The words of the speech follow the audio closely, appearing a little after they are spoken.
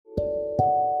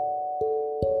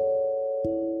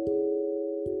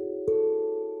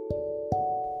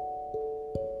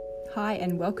Hi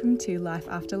and welcome to Life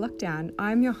After Lockdown.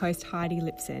 I'm your host Heidi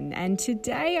Lipson, and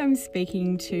today I'm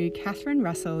speaking to Catherine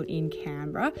Russell in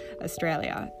Canberra,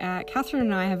 Australia. Catherine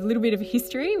and I have a little bit of a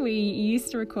history. We used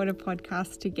to record a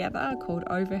podcast together called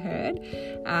Overheard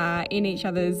in each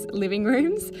other's living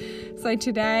rooms. So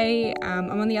today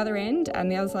I'm on the other end and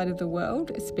the other side of the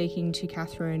world speaking to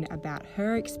Catherine about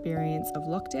her experience of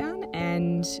lockdown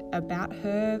and about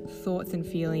her thoughts and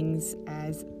feelings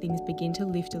as things begin to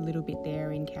lift a little bit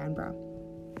there in Canberra.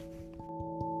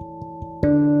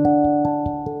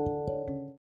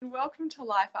 Welcome to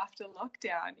Life After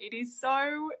Lockdown. It is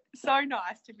so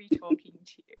nice to be talking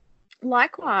to you.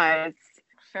 Likewise.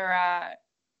 For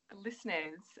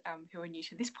listeners who are new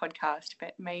to this podcast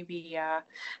but maybe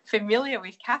familiar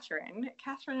with Catherine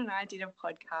and I did a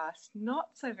podcast not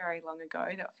so very long ago,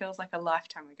 that feels like a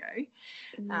lifetime ago,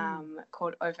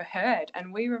 called Overheard,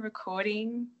 and we were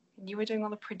recording and you were doing all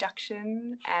the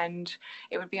production, and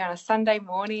it would be on a Sunday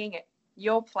morning at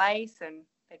your place and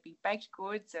there'd be baked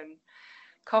goods and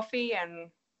coffee, and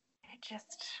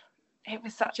it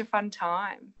was such a fun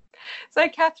time. So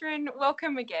Catherine,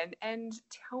 welcome again, and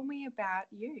tell me about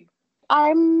you.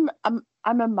 I'm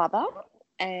a mother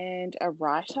and a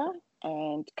writer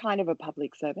and kind of a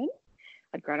public servant.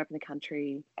 I'd grown up in the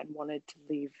country and wanted to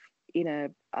live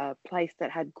in a place that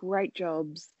had great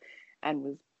jobs and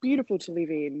was beautiful to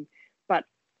live in, but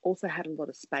also had a lot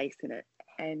of space in it.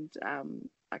 And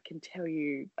I can tell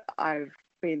you, I've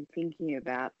been thinking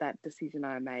about that decision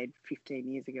I made 15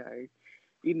 years ago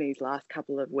in these last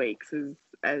couple of weeks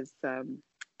as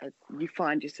you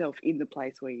find yourself in the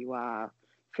place where you are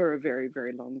for a very,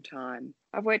 very long time.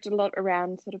 I've worked a lot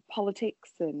around sort of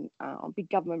politics and on big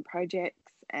government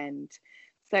projects, and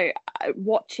so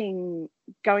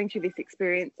going through this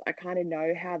experience, I kind of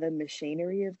know how the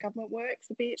machinery of government works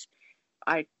a bit.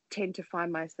 I tend to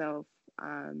find myself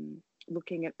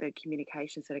looking at the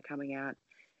communications that are coming out,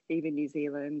 even New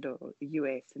Zealand or the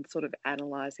US, and sort of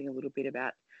analysing a little bit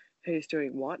about who's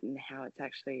doing what and how it's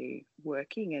actually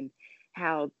working and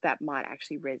how that might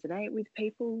actually resonate with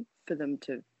people for them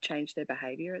to change their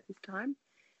behaviour at this time.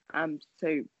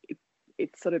 So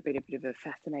it's sort of been a bit of a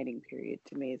fascinating period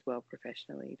to me as well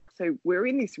professionally. So we're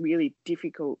in this really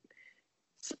difficult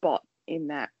spot in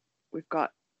that we've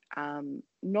got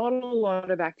not a lot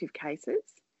of active cases,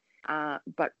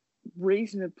 but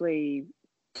reasonably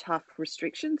tough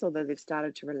restrictions, although they've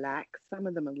started to relax some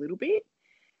of them a little bit,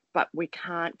 but we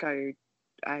can't go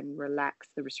and relax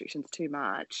the restrictions too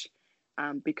much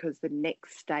because the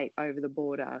next state over the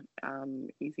border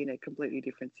is in a completely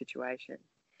different situation.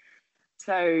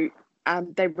 So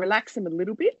they relaxed them a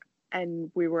little bit,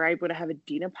 and we were able to have a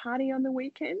dinner party on the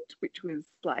weekend, which was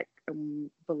like,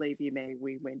 believe you me,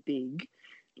 we went big.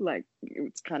 Like,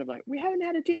 it's kind of like, we haven't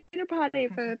had a dinner party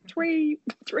for three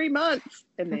months,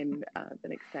 and then the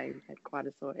next day we had quite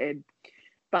a sore head.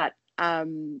 But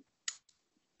but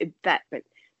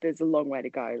there's a long way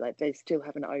to go. Like, they still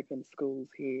haven't opened schools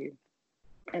here,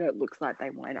 and it looks like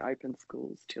they won't open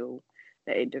schools till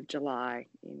the end of July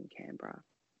in Canberra.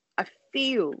 I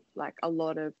feel like a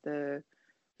lot of the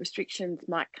restrictions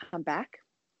might come back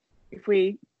if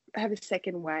we have a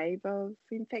second wave of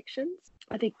infections.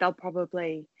 I think they'll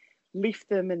probably lift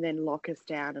them and then lock us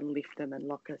down, and lift them and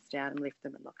lock us down, and lift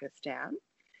them and lock us down.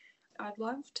 I'd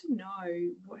love to know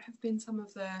what have been some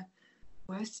of the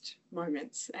worst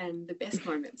moments and the best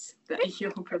moments that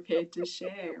you're prepared to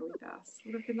share with us.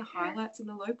 What have been the highlights and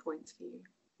the low points for you?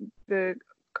 The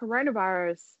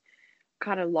coronavirus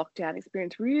kind of lockdown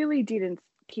experience really didn't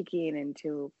kick in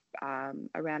until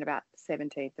around about the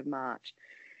 17th of March.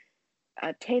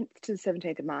 10th to the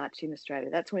 17th of March in Australia,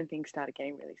 that's when things started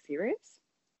getting really serious.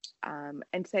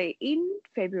 And so in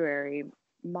February,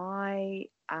 I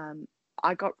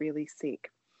got really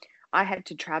sick. I had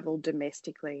to travel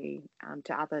domestically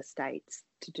to other states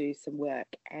to do some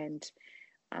work. And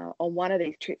on one of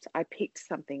these trips, I picked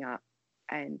something up,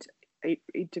 and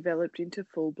it developed into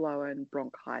full-blown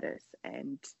bronchitis.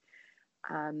 And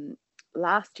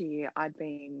last year, I'd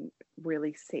been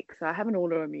really sick. So I have an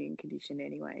autoimmune condition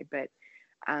anyway, but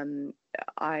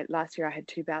last year I had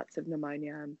 2 bouts of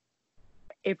pneumonia,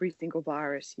 every single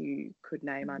virus you could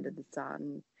name under the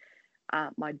sun.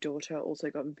 My daughter also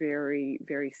got very,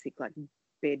 very sick, like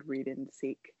bedridden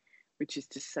sick, which is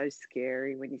just so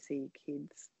scary when you see your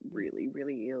kids really,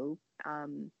 really ill.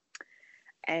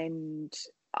 And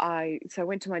I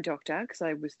went to my doctor because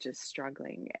I was just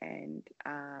struggling, and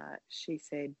she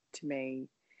said to me,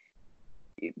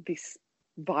 this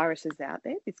virus is out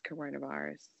there, this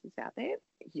coronavirus is out there.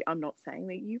 I'm not saying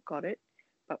that you've got it,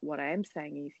 but what I am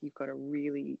saying is you've got a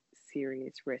really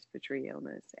serious respiratory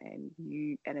illness, and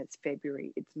it's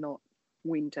February. It's not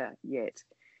winter yet.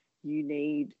 You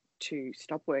need to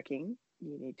stop working.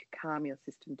 You need to calm your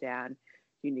system down.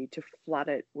 You need to flood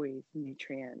it with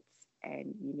nutrients,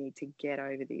 and you need to get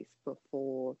over this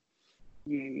before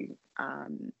you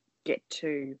get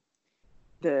to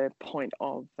the point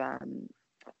of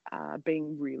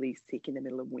being really sick in the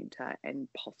middle of winter and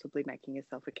possibly making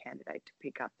yourself a candidate to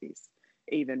pick up this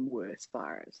even worse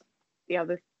virus. The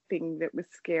other thing that was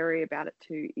scary about it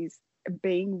too is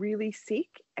being really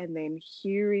sick and then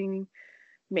hearing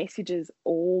messages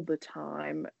all the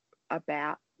time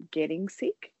about getting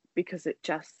sick, because it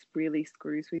just really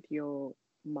screws with your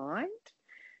mind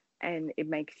and it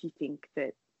makes you think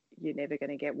that you're never going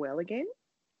to get well again.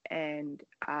 And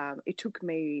it took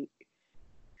me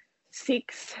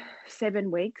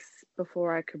 6-7 weeks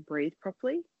before I could breathe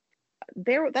properly.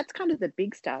 That's kind of the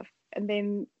big stuff. And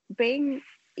then being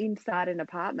inside an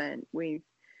apartment with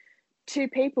two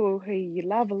people who you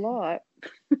love a lot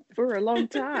for a long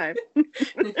time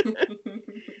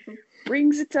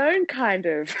brings its own kind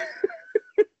of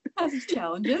has its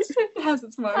challenges, it has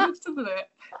its moments, doesn't it?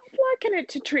 I liken it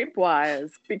to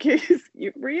tripwires, because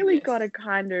you really got to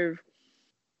kind of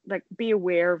like be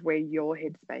aware of where your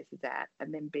headspace is at,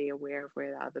 and then be aware of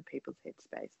where other people's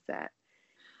headspace is at.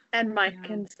 And my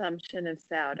consumption of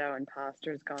sourdough and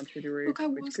pasta has gone through the roof,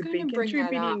 which could be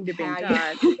contributing to being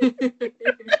tired.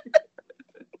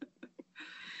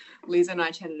 Liz and I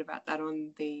chatted about that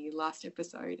on the last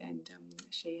episode, and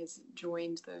she has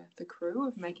joined the crew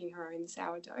of making her own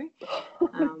sourdough.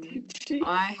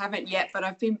 I haven't yet, but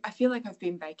I feel like I've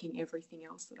been baking everything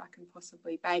else that I can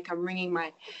possibly bake. I'm ringing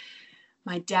my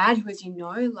dad, who, as you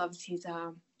know, loves his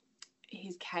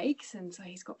cakes, and so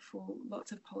he's got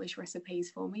lots of polished recipes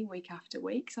for me week after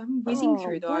week. So I'm whizzing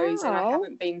through those, and I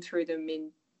haven't been through them in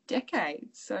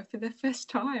decades. So for the first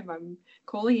time, I'm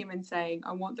calling him and saying,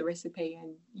 I want the recipe,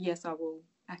 and yes, I will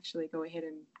actually go ahead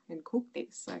and cook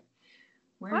this. So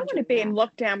I want to be in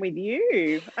lockdown with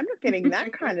you. I'm not getting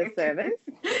that kind of service.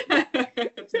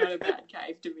 It's not a bad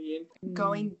cave to be in.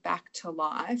 Going back to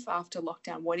life after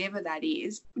lockdown, whatever that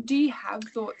is, do you have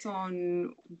thoughts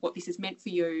on what this has meant for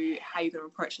you, how you're going to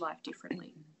approach life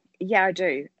differently? Yeah, I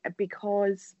do,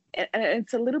 because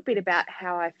it's a little bit about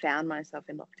how I found myself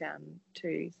in lockdown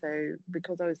too. So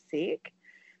because I was sick,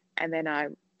 and then I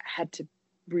had to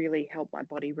really help my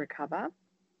body recover,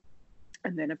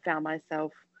 and then I found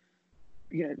myself,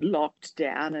 locked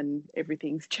down, and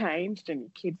everything's changed, and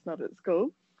your kid's not at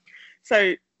school.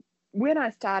 So when I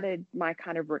started my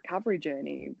kind of recovery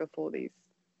journey before this,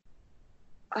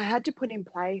 I had to put in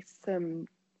place some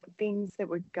things that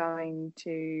were going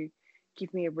to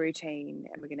give me a routine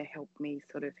and were going to help me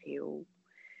sort of heal.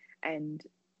 And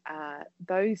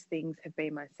those things have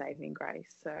been my saving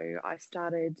grace. So I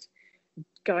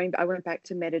went back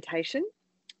to meditation.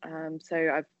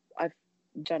 So I've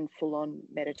done full-on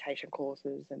meditation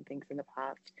courses and things in the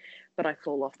past, but I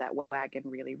fall off that wagon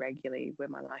really regularly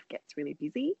when my life gets really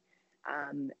busy.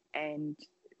 And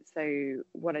so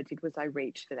what I did was I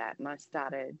reached for that, and I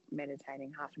started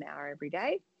meditating half an hour every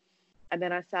day. And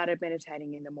then I started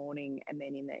meditating in the morning and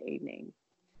then in the evening.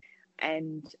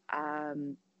 And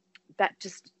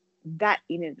that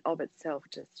in and of itself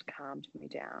just calmed me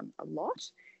down a lot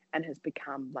and has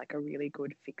become like a really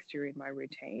good fixture in my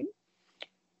routine.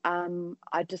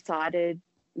 I decided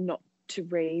not to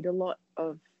read a lot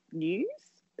of news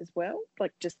as well,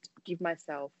 like just give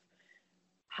myself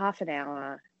half an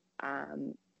hour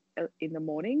in the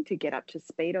morning to get up to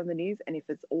speed on the news. And if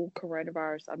it's all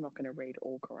coronavirus, I'm not going to read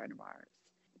all coronavirus.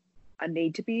 I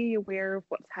need to be aware of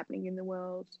what's happening in the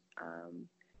world,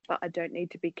 but I don't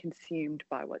need to be consumed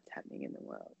by what's happening in the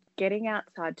world. Getting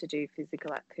outside to do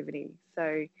physical activity.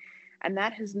 And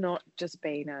that has not just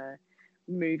been a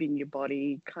moving your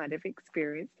body kind of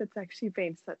experience. That's actually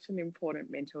been such an important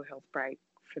mental health break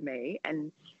for me.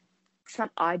 And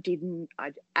I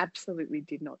absolutely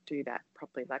did not do that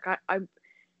properly. Like I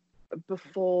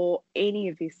before any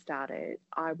of this started,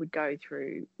 I would go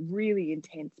through really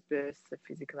intense bursts of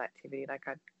physical activity. Like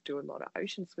I do a lot of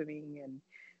ocean swimming, and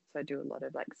so I do a lot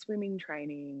of like swimming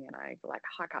training, and I like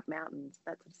hike up mountains,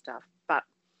 that sort of stuff. But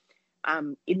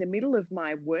in the middle of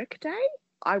my work day,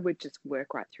 I would just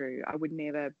work right through. I would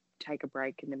never take a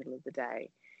break in the middle of the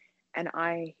day. And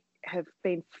I have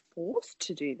been forced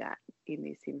to do that in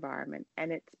this environment,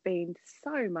 and it's been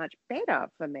so much better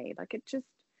for me. Like it just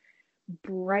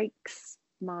breaks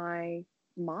my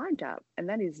mind up, and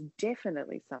that is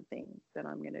definitely something that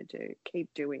I'm going to keep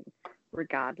doing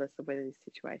regardless of whether this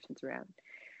situation's around.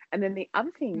 And then the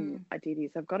other thing I did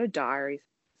is I've got a diary,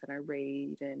 and I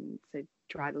read, and so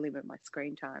try to limit my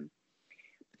screen time.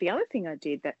 But the other thing I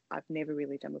did that I've never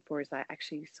really done before is I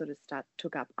actually sort of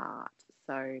took up art.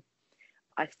 So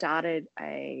I started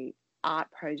a art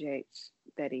project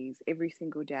that is every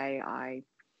single day I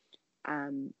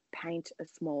paint a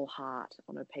small heart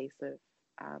on a piece of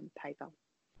paper.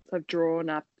 So I've drawn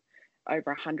up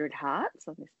over 100 hearts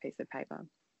on this piece of paper.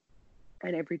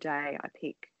 And every day I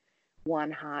pick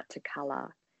one heart to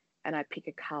colour, and I pick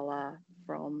a colour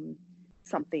from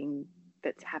something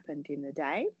that's happened in the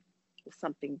day, or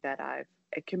something that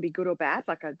it can be good or bad,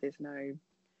 there's no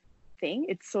thing.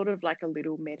 It's sort of like a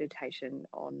little meditation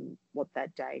on what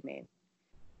that day meant.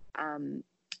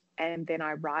 And then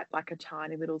I write like a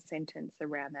tiny little sentence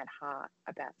around that heart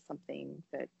about something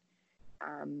that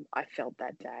I felt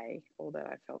that day or that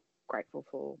I felt grateful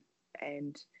for.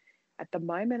 And at the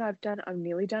moment I've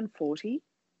nearly done 40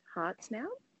 hearts now,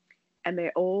 and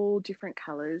they're all different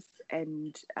colours,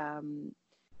 and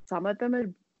some of them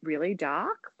are really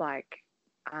dark.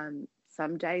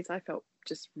 Some days I felt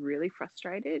just really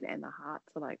frustrated and the hearts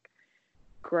are like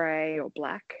grey or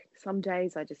black. Some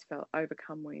days I just felt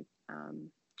overcome with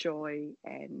joy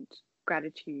and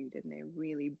gratitude, and they're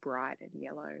really bright and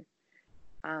yellow.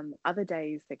 Other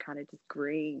days they're kind of just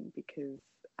green because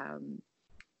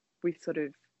we sort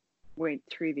of went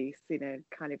through this in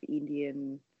a kind of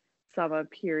Indian summer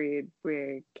period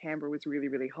where Canberra was really,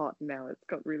 really hot, and now it's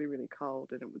got really, really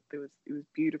cold, and it was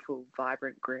beautiful,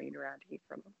 vibrant green around here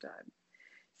for a long time.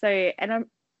 So,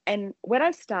 and when I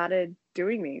started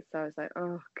doing this, I was like,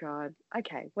 oh God,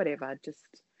 okay, whatever, just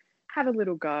have a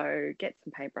little go, get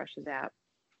some paintbrushes out.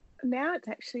 Now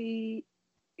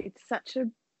it's such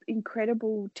an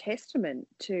incredible testament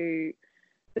to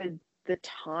the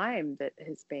time that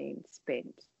has been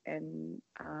spent, and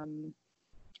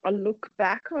I look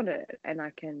back on it and I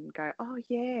can go, oh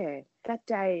yeah, that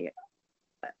day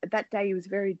was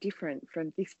very different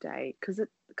from this day, because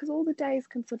all the days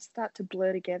can sort of start to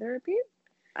blur together a bit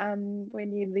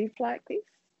when you live like this.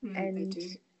 And they do.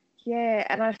 Yeah,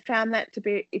 and I found that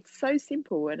it's so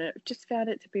simple, and I just found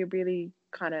it to be a really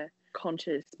kind of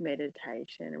conscious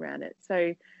meditation around it.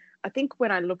 So I think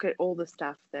when I look at all the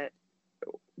stuff that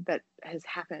has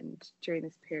happened during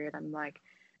this period, I'm like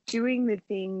doing the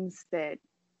things that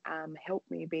help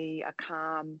me be a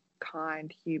calm,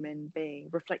 kind human being,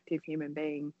 reflective human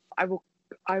being. I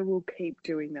will keep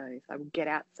doing those. I will get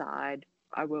outside.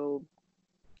 I will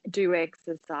do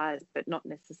exercise, but not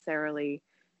necessarily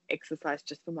exercise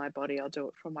just for my body. I'll do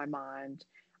it for my mind.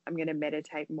 I'm going to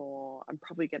meditate more. I'm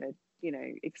probably going to,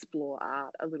 explore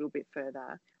art a little bit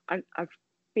further. I've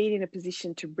been in a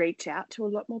position to reach out to a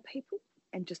lot more people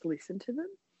and just listen to them.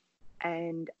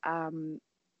 And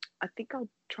I think I'll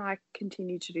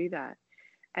continue to do that.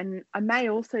 And I may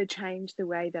also change the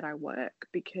way that I work,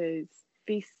 because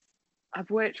I've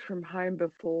worked from home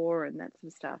before and that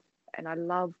sort of stuff, and I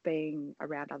love being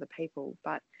around other people,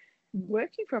 but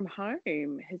working from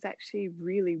home has actually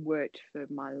really worked for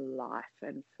my life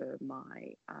and for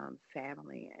my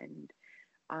family. And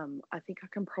I think I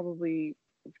can probably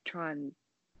try and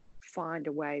find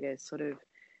a way to sort of,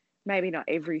 maybe not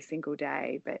every single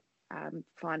day, but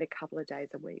find a couple of days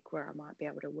a week where I might be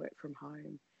able to work from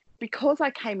home. Because I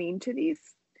came into this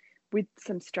with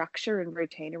some structure and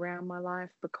routine around my life,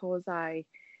 because I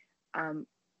am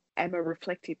a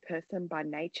reflective person by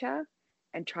nature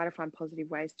and try to find positive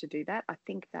ways to do that, I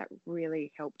think that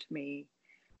really helped me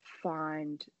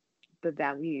find the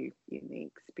value in the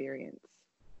experience.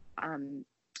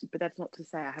 But that's not to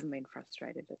say I haven't been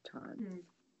frustrated at times.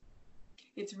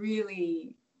 It's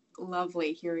really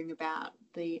lovely hearing about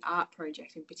the art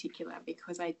project in particular,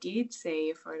 because I did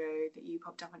see a photo that you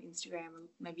popped up on Instagram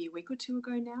maybe a week or two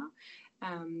ago now,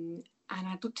 and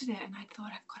I looked at it and I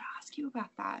thought, I've got to ask you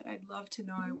about that. I'd love to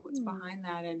know what's behind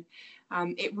that. And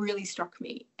it really struck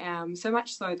me, so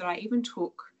much so that I even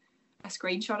took a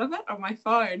screenshot of it on my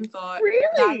phone. Thought,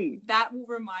 really? that will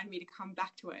remind me to come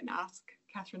back to it and ask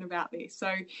Catherine about this.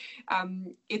 So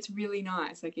it's really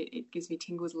nice. Like it gives me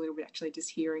tingles a little bit actually just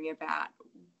hearing about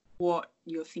what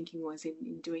your thinking was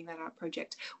in doing that art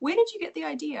project. Where did you get the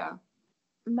idea?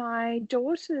 My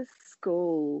daughter's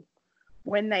school,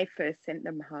 when they first sent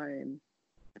them home,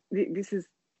 this is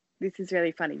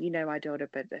really funny. You know my daughter,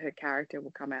 but her character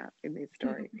will come out in this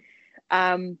story.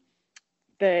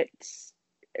 That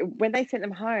when they sent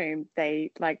them home,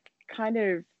 they kind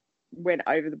of went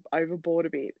overboard a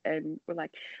bit and were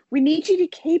like, we need you to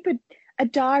keep a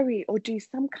diary or do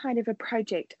some kind of a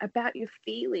project about your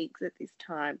feelings at this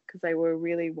time, because they were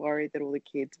really worried that all the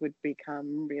kids would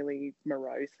become really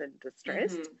morose and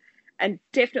distressed. And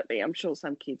definitely, I'm sure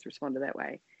some kids responded that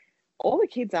way. All the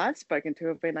kids I've spoken to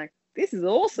have been like, this is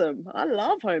awesome. I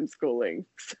love homeschooling.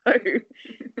 So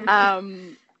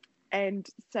And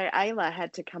so Ayla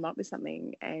had to come up with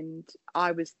something, and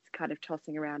I was kind of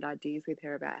tossing around ideas with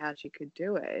her about how she could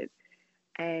do it.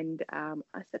 And I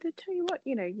said, I tell you what,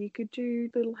 you could do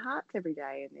little hearts every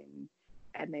day,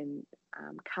 and then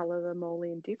colour them all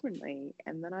in differently.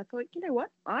 And then I thought, you know what,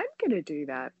 I'm going to do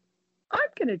that. I'm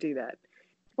going to do that.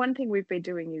 One thing we've been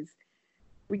doing is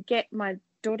my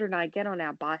daughter and I get on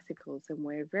our bicycles, and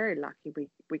we're very lucky.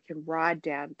 We can ride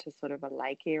down to sort of a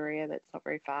lake area that's not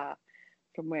very far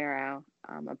from where our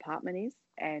apartment is,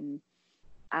 and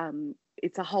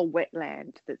it's a whole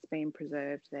wetland that's been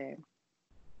preserved there,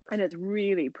 and it's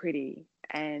really pretty,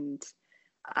 and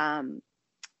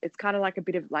it's kind of like a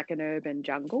bit of like an urban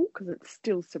jungle because it's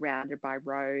still surrounded by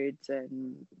roads,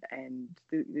 and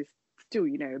there's still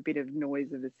a bit of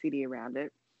noise of the city around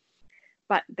it,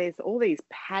 but there's all these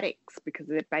paddocks because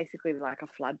they're basically like a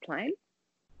floodplain.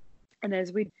 And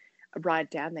as we ride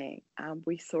down there,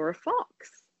 we saw a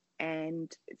fox.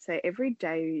 And so every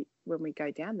day when we go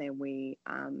down there, we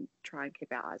try and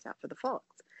keep our eyes out for the fox.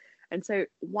 And so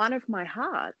one of my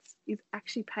hearts is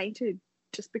actually painted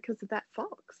just because of that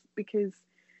fox, because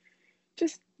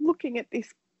just looking at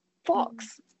this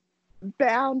fox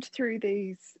bound through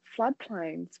these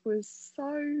floodplains was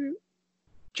so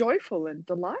joyful and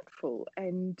delightful.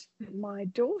 And my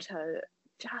daughter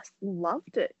just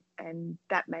loved it. And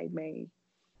that made me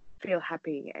feel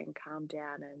happy and calm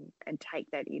down and take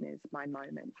that in as my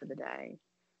moment for the day.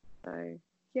 So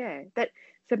yeah,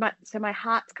 so my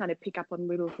hearts kind of pick up on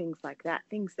little things like that,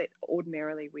 things that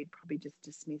ordinarily we'd probably just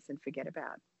dismiss and forget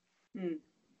about.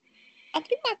 I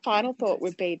think my final thought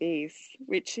would be this,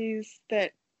 which is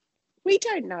that we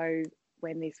don't know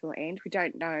when this will end. We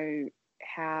don't know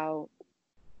how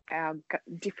our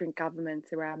different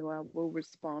governments around the world will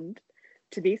respond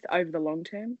to this over the long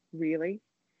term, really.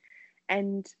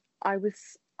 And I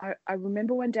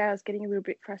remember one day I was getting a little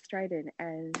bit frustrated,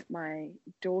 and my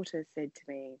daughter said to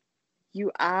me,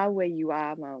 "You are where you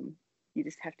are, Mum. You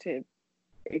just have to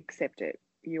accept it.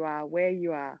 You are where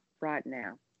you are right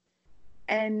now."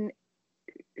 And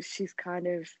she's kind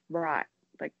of right.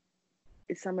 Like,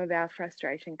 some of our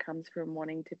frustration comes from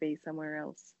wanting to be somewhere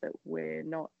else that we're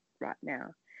not right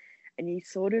now. And you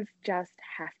sort of just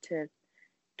have to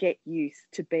get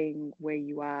used to being where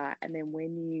you are. And then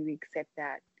when you accept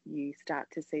that, you start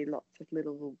to see lots of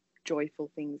little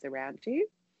joyful things around you.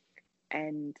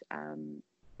 And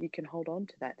you can hold on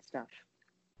to that stuff.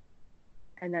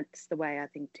 And that's the way I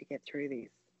think to get through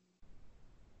this.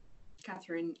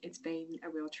 Catherine, it's been a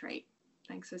real treat.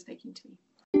 Thanks for speaking to me.